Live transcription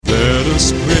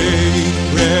us break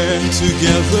bread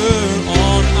together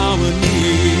on our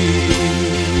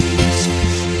knees.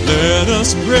 Let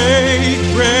us break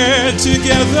bread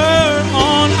together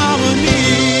on our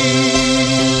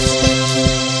knees.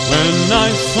 When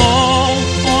I fall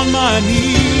on my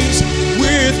knees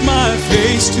with my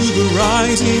face to the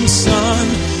rising sun,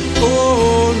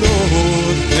 oh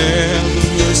Lord, have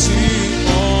mercy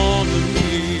on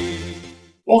me.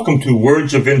 Welcome to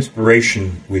Words of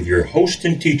Inspiration with your host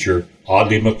and teacher,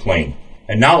 Audley McLean.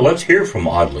 And now let's hear from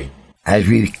Audley. As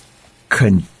we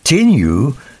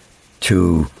continue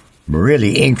to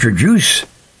really introduce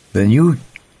the new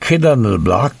kid on the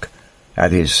block,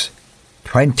 that is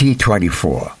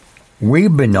 2024.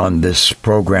 We've been on this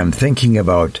program thinking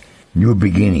about new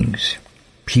beginnings.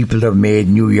 People have made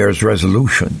New Year's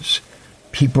resolutions.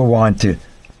 People want to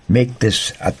make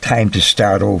this a time to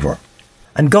start over.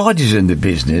 And God is in the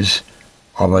business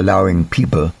of allowing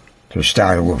people to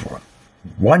start over.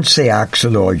 Once they asked the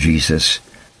Lord Jesus,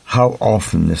 how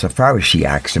often, as a Pharisee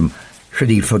asked him, should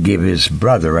he forgive his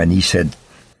brother? And he said,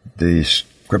 the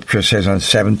scripture says on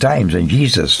 7 times, and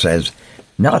Jesus says,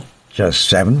 not just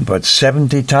 7, but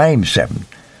 70 times 7.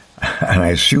 And I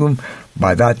assume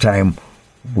by that time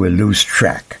we'll lose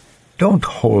track. Don't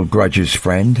hold grudges,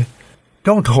 friend.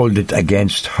 Don't hold it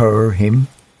against her, him.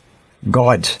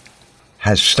 God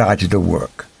has started a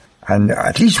work. And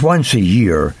at least once a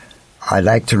year, I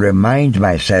like to remind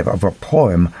myself of a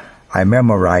poem I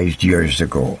memorized years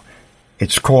ago.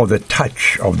 It's called The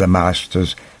Touch of the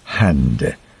Master's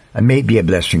Hand, and may be a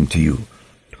blessing to you.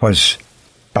 'Twas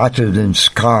battered and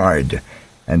scarred,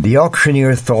 and the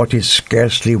auctioneer thought it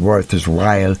scarcely worth his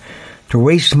while to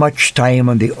waste much time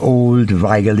on the old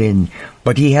violin,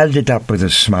 but he held it up with a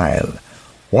smile.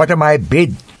 "What am I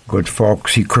bid, good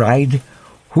folks?" he cried.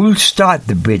 "Who'll start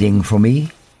the bidding for me?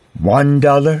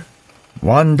 $1?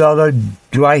 $1,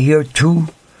 do I hear 2?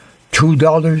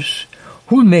 $2?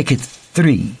 Who'll make it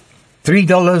 3?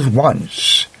 $3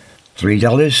 once,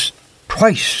 $3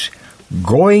 twice,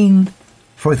 going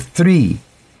for 3,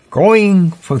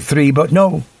 but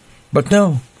no.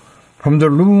 From the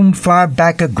room far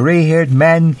back a grey-haired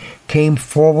man came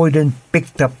forward and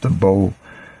picked up the bow.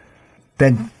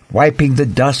 Then, wiping the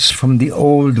dust from the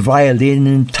old violin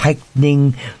and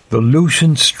tightening the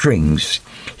loosened strings,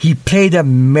 he played a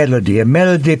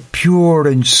melody pure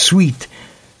and sweet,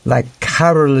 like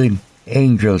caroling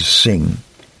angels sing.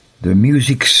 The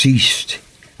music ceased,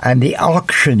 and the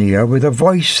auctioneer, with a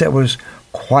voice that was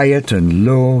quiet and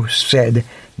low, said,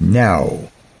 "Now,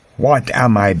 what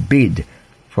am I bid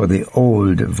for the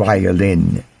old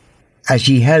violin?" as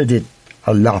he held it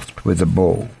aloft with a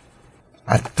bow.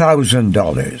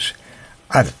 $1,000.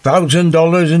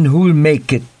 $1,000, and who'll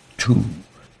make it 2?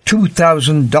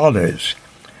 $2,000,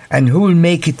 and who'll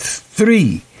make it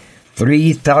 3?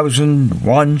 3,000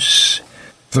 once,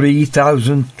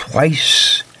 3,000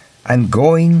 twice, and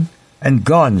going and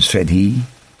gone, said he.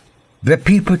 The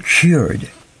people cheered,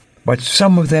 but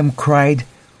some of them cried,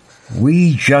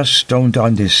 "We just don't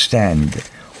understand.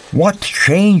 What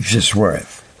change is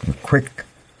worth?" And quick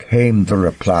came the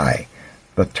reply,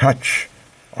 "The touch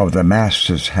of the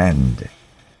Master's hand."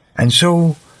 And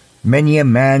so many a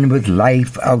man with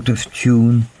life out of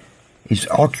tune is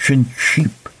auctioned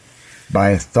cheap by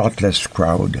a thoughtless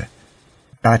crowd,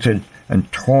 battered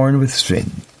and torn with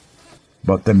sin.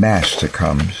 But the Master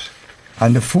comes,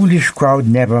 and the foolish crowd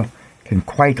never can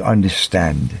quite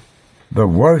understand the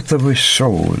worth of his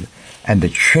soul and the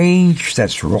change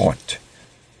that's wrought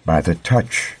by the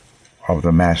touch of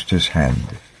the Master's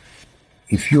hand.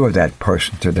 If you're that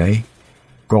person today,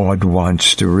 God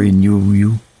wants to renew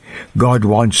you. God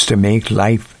wants to make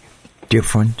life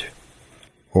different.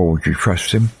 Oh, would you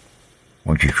trust Him?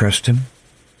 Won't you trust Him?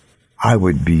 I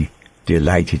would be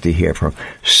delighted to hear from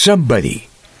somebody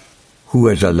who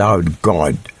has allowed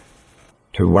God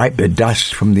to wipe the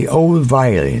dust from the old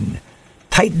violin,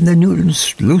 tighten the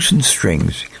loosened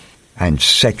strings, and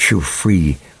set you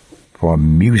free for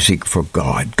music for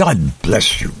God. God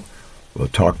bless you. We'll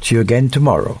talk to you again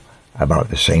tomorrow about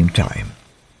the same time.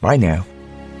 Bye now.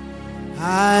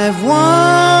 I've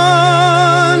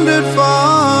wandered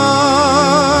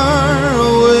far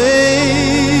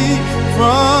away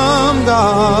from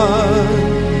God.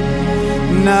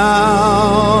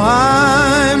 Now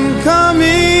I'm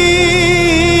coming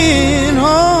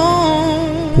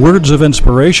home. Words of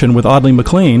Inspiration with Audley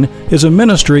McLean is a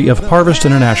ministry of Harvest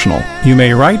International. You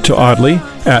may write to Audley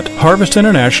at Harvest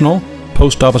International,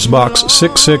 Post Office Box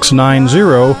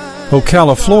 6690,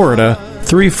 Ocala, Florida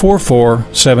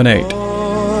 34478.